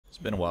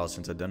been a while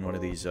since I've done one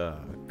of these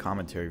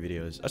commentary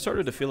videos. I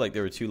started to feel like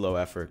they were too low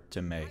effort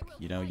to make.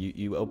 You know,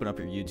 you open up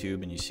your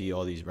YouTube and you see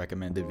all these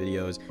recommended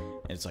videos,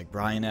 and it's like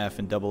Brian F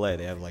and Double A.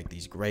 They have like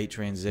these great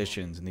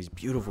transitions and these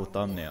beautiful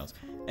thumbnails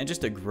and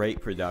just a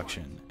great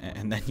production.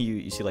 And then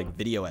you see like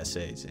video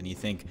essays and you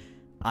think,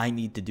 I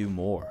need to do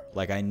more.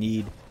 Like, I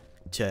need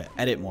to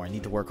edit more, I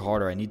need to work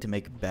harder, I need to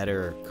make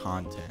better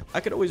content. I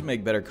could always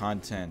make better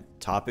content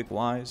topic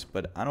wise,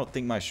 but I don't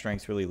think my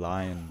strengths really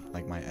lie in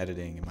like my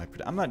editing and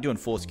I'm not doing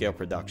full scale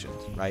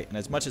productions, right? And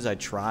as much as I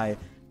try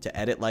to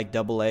edit like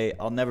Double A,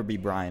 I'll never be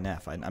Brian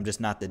F. I'm just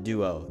not the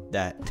duo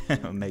that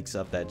makes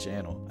up that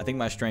channel. I think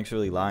my strengths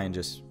really lie in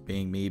just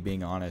being me,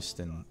 being honest,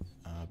 and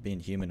being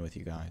human with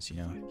you guys, you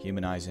know,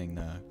 humanizing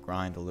the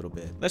grind a little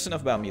bit. That's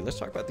enough about me. Let's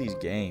talk about these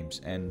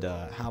games and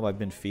how I've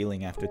been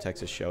feeling after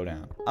Texas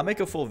Showdown. I'll make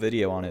a full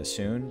video on it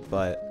soon,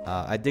 but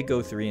I did go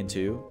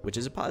 3-2, which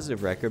is a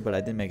positive record, but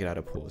I didn't make it out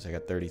of pools. I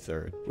got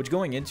 33rd, which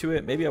going into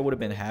it, maybe I would have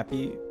been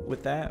happy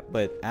with that,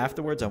 but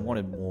afterwards I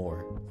wanted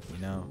more,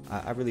 you know?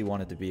 I really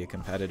wanted to be a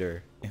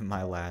competitor in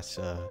my last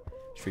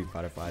Street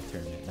Fighter 5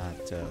 tournament,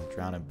 not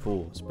drown in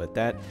pools, but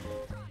that,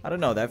 I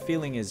don't know, that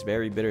feeling is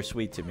very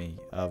bittersweet to me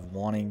of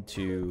wanting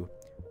to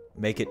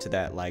make it to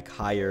that like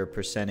higher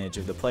percentage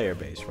of the player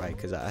base, right?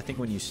 Because I think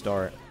when you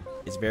start,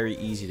 it's very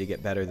easy to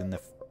get better than the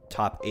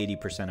top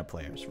 80% of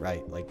players,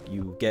 right? Like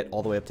you get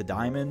all the way up to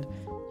Diamond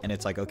and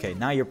it's like, okay,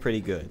 now you're pretty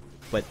good.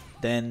 But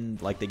then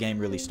like the game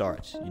really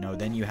starts, you know,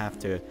 then you have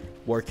to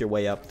work your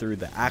way up through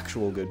the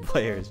actual good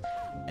players,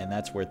 and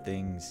that's where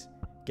things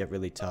get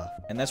really tough.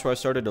 And that's where I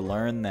started to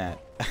learn that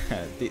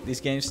these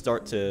games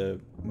start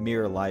to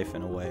mirror life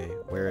in a way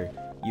where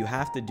you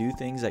have to do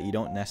things that you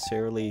don't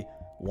necessarily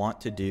want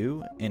to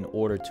do in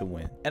order to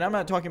win. And I'm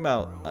not talking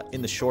about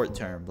in the short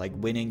term, like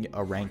winning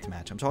a ranked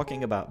match. I'm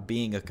talking about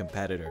being a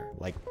competitor,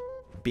 like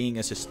being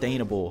a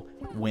sustainable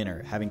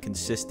winner, having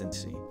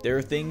consistency. There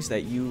are things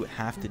that you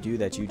have to do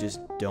that you just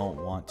don't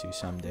want to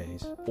some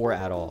days, or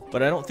at all.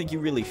 But I don't think you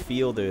really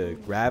feel the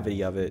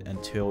gravity of it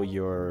until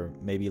you're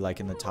maybe like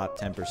in the top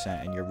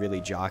 10% and you're really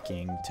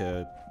jockeying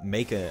to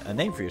make a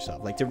name for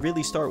yourself. Like to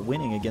really start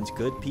winning against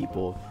good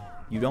people,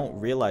 you don't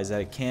realize that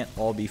it can't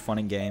all be fun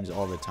and games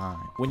all the time.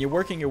 When you're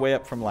working your way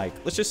up from like,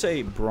 let's just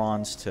say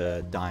bronze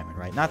to diamond,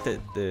 right? Not that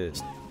the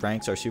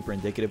ranks are super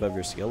indicative of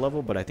your skill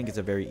level, but I think it's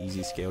a very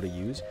easy scale to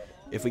use.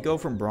 If we go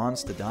from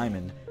bronze to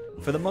diamond,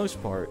 for the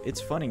most part, it's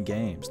fun and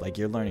games. Like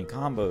you're learning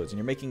combos and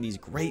you're making these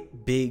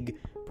great big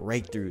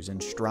breakthroughs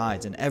and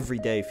strides, and every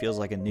day feels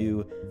like a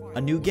new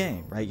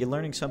game, right? You're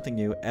learning something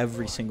new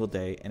every single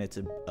day, and it's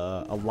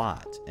a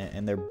lot,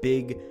 and they're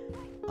big,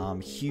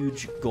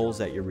 huge goals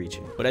that you're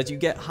reaching. But as you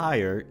get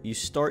higher, you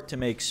start to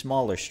make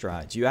smaller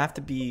strides. You have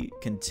to be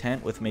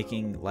content with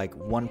making like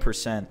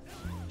 1%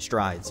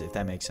 strides, if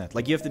that makes sense.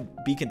 Like you have to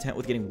be content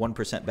with getting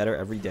 1% better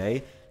every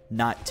day,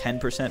 not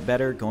 10%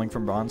 better going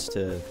from bronze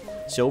to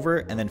silver,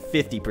 and then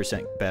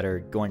 50%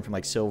 better going from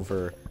like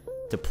silver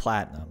to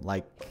platinum.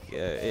 Like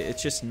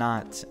it's just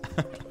not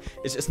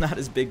it's just not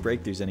as big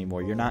breakthroughs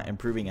anymore. You're not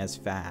improving as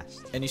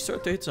fast, and you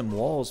start to hit some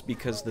walls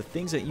because the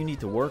things that you need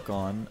to work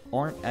on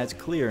aren't as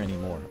clear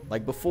anymore.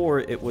 Like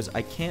before, it was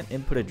I can't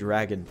input a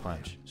dragon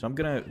punch, so I'm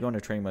gonna go into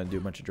training mode and do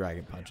a bunch of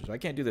dragon punches. I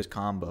can't do this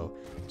combo,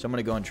 so I'm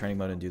gonna go in training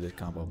mode and do this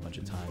combo a bunch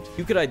of times.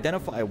 You could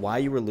identify why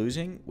you were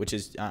losing, which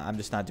is I'm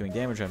just not doing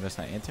damage, or I'm just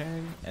not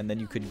entering, and then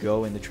you could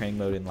go into training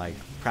mode and like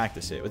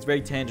practice it. It's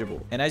very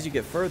tangible. And as you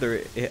get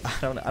further, I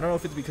don't know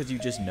if it's because you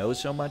just know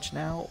so much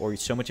now, or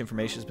so much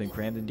information has been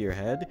crammed into your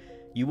head,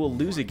 you will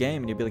lose a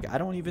game and you'll be like, I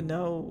don't even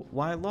know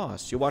why I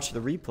lost. You'll watch the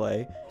replay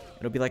and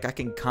it'll be like, I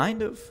can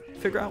kind of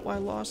figure out why I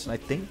lost, and I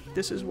think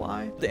this is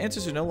why. The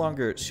answers are no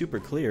longer super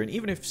clear, and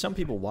even if some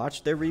people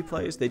watch their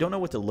replays, they don't know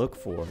what to look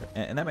for,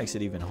 and that makes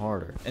it even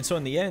harder. And so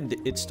in the end,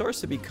 it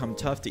starts to become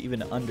tough to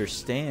even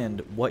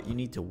understand what you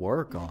need to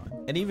work on.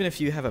 And even if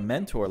you have a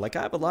mentor, like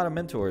I have a lot of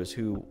mentors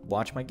who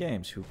watch my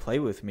games, who play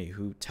with me,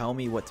 who tell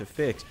me what to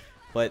fix,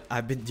 but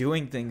I've been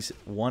doing things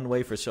one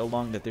way for so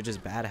long that they're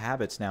just bad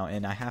habits now,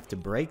 and I have to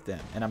break them.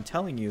 And I'm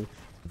telling you,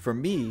 for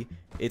me,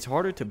 it's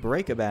harder to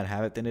break a bad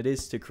habit than it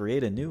is to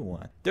create a new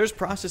one. There's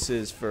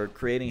processes for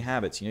creating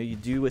habits. You know, you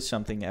do with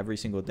something every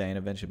single day and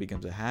eventually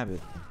becomes a habit.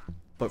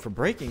 But for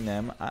breaking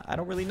them, I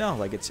don't really know.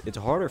 Like it's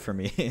harder for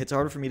me. It's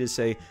harder for me to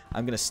say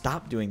I'm gonna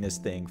stop doing this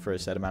thing for a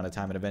set amount of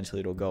time and eventually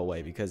it'll go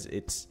away, because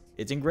it's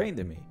ingrained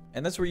in me.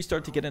 And that's where you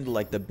start to get into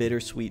like the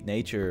bittersweet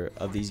nature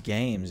of these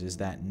games, is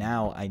that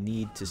now I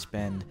need to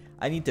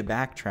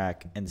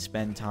backtrack and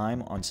spend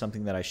time on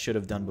something that I should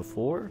have done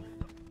before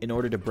in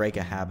order to break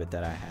a habit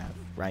that I have.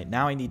 Right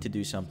now I need to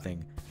do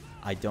something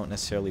I don't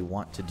necessarily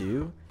want to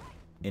do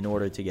in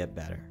order to get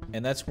better.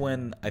 And that's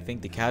when I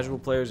think the casual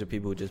players, or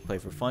people who just play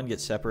for fun,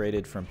 get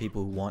separated from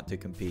people who want to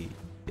compete.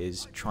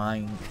 Is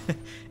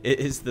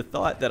the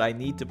thought that I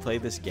need to play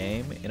this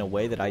game in a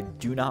way that I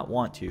do not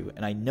want to,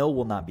 and I know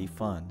will not be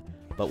fun,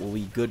 but will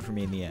be good for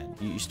me in the end.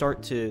 You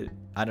start to,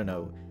 I don't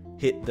know,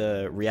 hit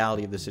the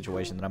reality of the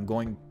situation that I'm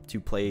going to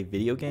play a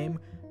video game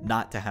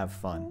not to have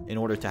fun, in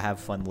order to have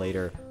fun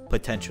later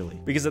potentially.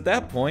 Because at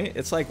that point,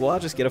 it's like, well, I'll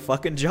just get a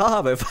fucking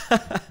job if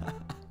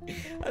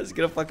I just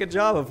get a fucking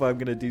job if I'm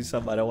gonna do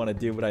something I don't want to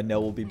do, but I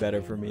know will be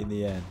better for me in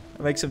the end.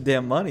 I'll make some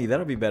damn money.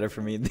 That'll be better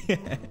for me in the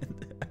end.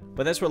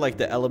 But that's where like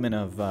the element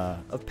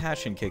of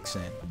passion kicks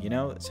in. You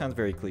know, it sounds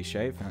very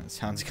cliche. It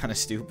sounds kind of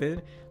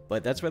stupid,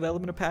 but that's where the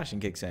element of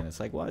passion kicks in. It's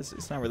like, well,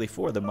 it's not really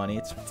for the money.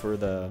 It's for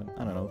the,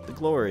 I don't know, the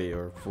glory,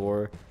 or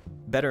for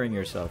bettering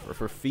yourself, or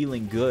for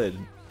feeling good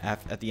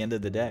at the end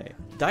of the day.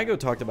 Daigo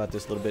talked about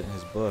this a little bit in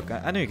his book.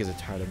 I know you guys are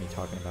tired of me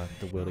talking about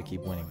The Will to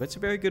Keep Winning, but it's a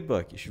very good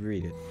book. You should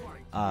read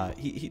it.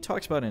 He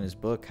talks about in his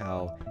book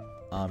how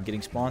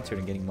getting sponsored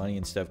and getting money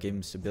and stuff gave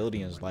him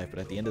stability in his life, but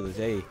at the end of the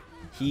day,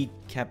 he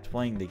kept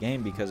playing the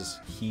game because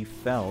he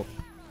felt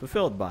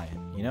fulfilled by it.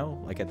 You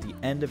know, like at the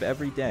end of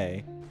every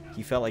day,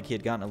 he felt like he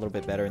had gotten a little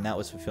bit better, and that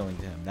was fulfilling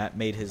to him. That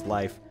made his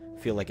life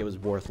feel like it was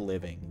worth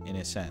living in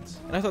a sense.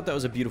 And I thought that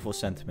was a beautiful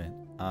sentiment.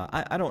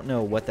 I don't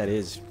know what that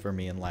is for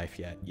me in life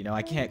yet. You know,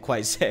 I can't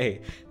quite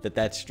say that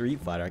that's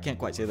Street Fighter. I can't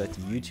quite say that's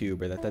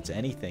YouTube or that that's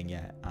anything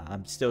yet.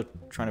 I'm still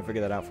trying to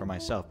figure that out for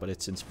myself, but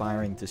it's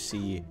inspiring to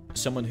see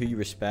someone who you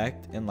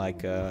respect in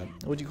like,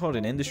 what would you call it,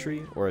 an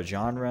industry or a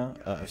genre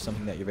of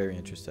something that you're very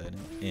interested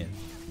in.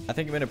 I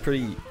think I'm in a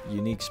pretty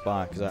unique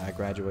spot because I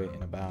graduate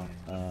in about,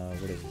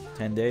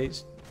 10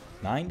 days?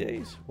 9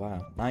 days?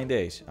 Wow, 9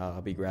 days.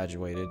 I'll be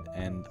graduated,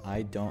 and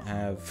I don't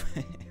have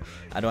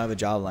a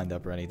job lined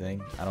up or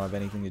anything. I don't have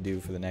anything to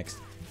do for the next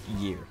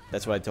year.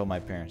 That's what I told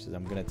my parents, is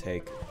I'm gonna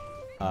take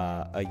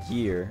a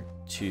year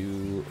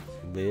to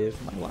live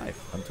my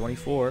life. I'm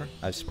 24.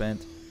 I've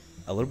spent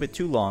a little bit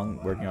too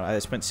long working on. I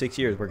spent 6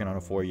 years working on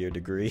a 4-year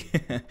degree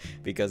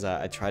because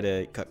I try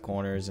to cut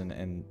corners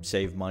and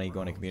save money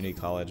going to community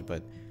college,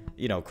 but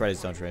you know,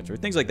 credits don't transfer,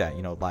 things like that.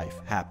 You know, life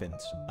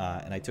happens,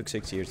 and I took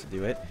 6 years to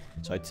do it.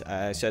 So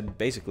I said,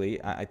 basically,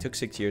 I took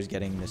 6 years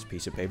getting this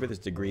piece of paper, this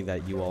degree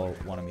that you all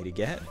wanted me to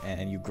get,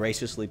 and you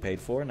graciously paid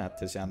for, not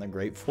to sound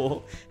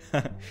ungrateful,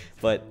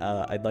 but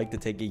I'd like to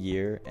take a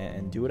year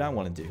and do what I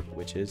want to do,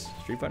 which is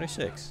Street Fighter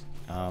 6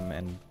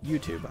 and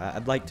YouTube.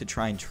 I'd like to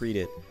try and treat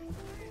it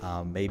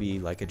maybe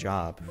like a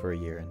job for a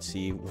year and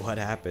see what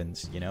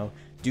happens, you know,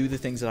 do the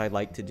things that I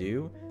like to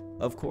do,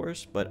 of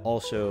course, but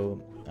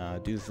also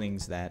do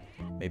things that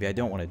maybe I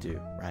don't want to do,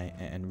 right?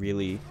 And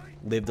really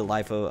live the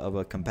life of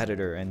a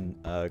competitor and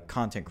a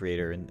content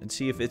creator, and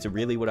see if it's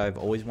really what I've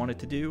always wanted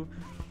to do,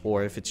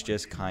 or if it's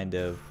just kind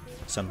of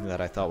something that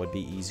I thought would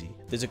be easy.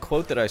 There's a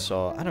quote that I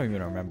saw, I don't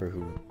even remember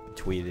who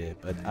tweeted it,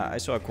 but I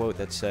saw a quote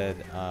that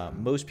said,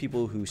 most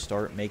people who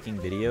start making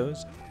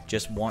videos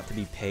just want to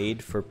be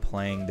paid for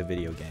playing the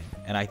video game.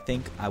 And I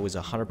think I was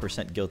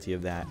 100% guilty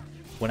of that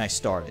when I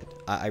started.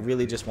 I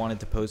really just wanted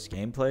to post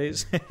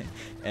gameplays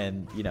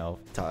and, you know,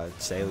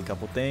 say a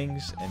couple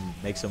things and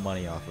make some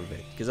money off of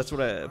it, because that's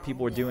what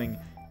people were doing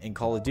in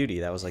Call of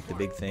Duty. That was like the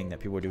big thing that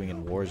people were doing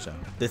in Warzone.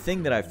 The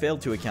thing that I failed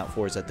to account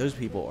for is that those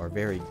people are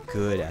very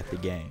good at the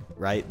game,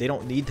 right? They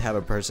don't need to have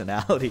a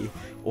personality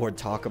or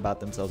talk about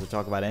themselves or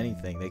talk about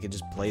anything. They can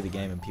just play the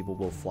game and people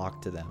will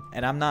flock to them.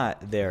 And I'm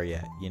not there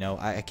yet, you know?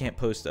 I can't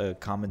post a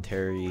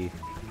commentary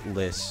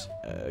list,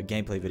 a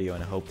gameplay video,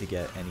 and hope to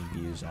get any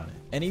views on it.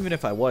 And even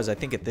if I was, I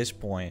think at this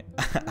point,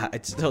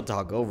 I'd still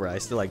talk over it. I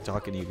still like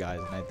talking to you guys,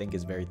 and I think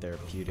it's very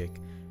therapeutic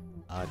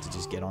to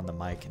just get on the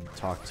mic and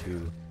talk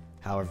to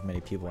however many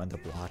people end up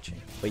watching.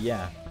 But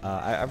yeah,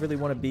 I really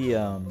want to be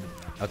a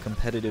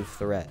competitive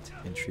threat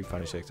in Street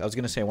Fighter 6. I was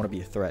going to say I want to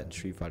be a threat in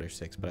Street Fighter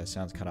 6, but it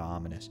sounds kind of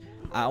ominous.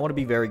 I want to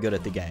be very good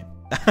at the game.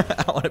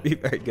 I want to be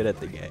very good at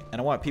the game.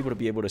 And I want people to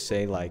be able to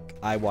say, like,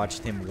 I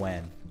watched him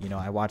when. You know,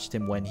 I watched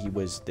him when he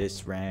was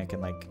this rank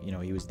and, like, you know,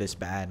 he was this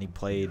bad and he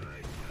played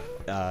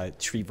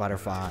Street Fighter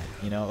 5.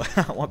 You know,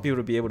 I want people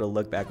to be able to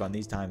look back on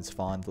these times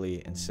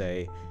fondly and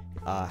say,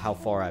 how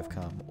far I've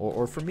come,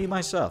 or for me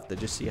myself, to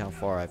just see how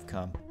far I've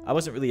come. I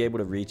wasn't really able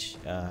to reach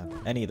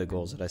any of the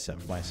goals that I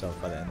set for myself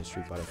by the end of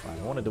Street Fighter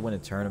 5. I wanted to win a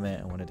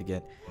tournament. I wanted to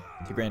get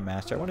to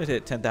Grandmaster. I wanted to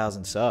hit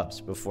 10,000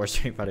 subs before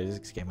Street Fighter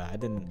 6 came out. I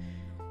didn't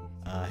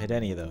hit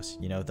any of those,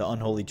 you know, the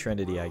unholy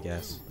trinity, I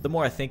guess. The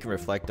more I think and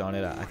reflect on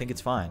it, I think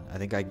it's fine. I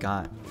think I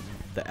got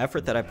the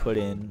effort that I put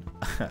in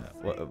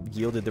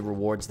yielded the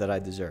rewards that I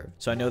deserve.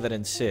 So I know that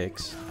in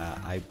 6,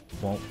 I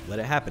won't let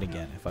it happen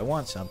again. If I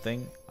want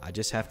something, I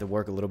just have to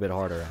work a little bit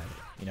harder at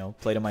it. You know,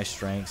 play to my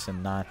strengths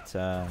and not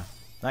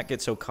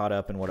get so caught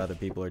up in what other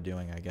people are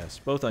doing, I guess,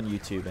 both on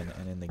YouTube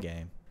and in the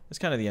game. That's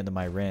kind of the end of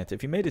my rant.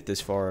 If you made it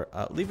this far,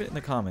 leave it in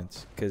the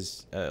comments,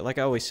 because like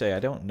I always say, I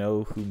don't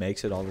know who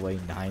makes it all the way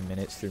 9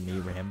 minutes through me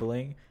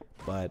rambling,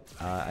 but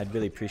I'd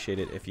really appreciate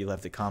it if you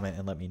left a comment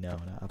and let me know,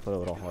 and I'll put a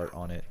little heart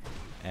on it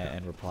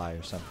and reply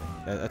or something.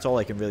 That's all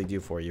I can really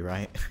do for you,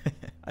 right?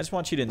 I just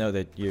want you to know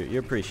that you're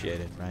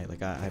appreciated, right?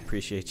 Like, I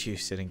appreciate you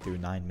sitting through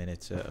 9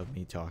 minutes of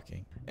me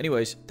talking.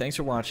 Anyways, thanks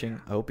for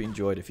watching. I hope you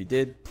enjoyed. If you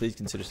did, please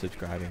consider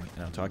subscribing,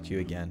 and I'll talk to you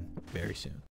again very soon.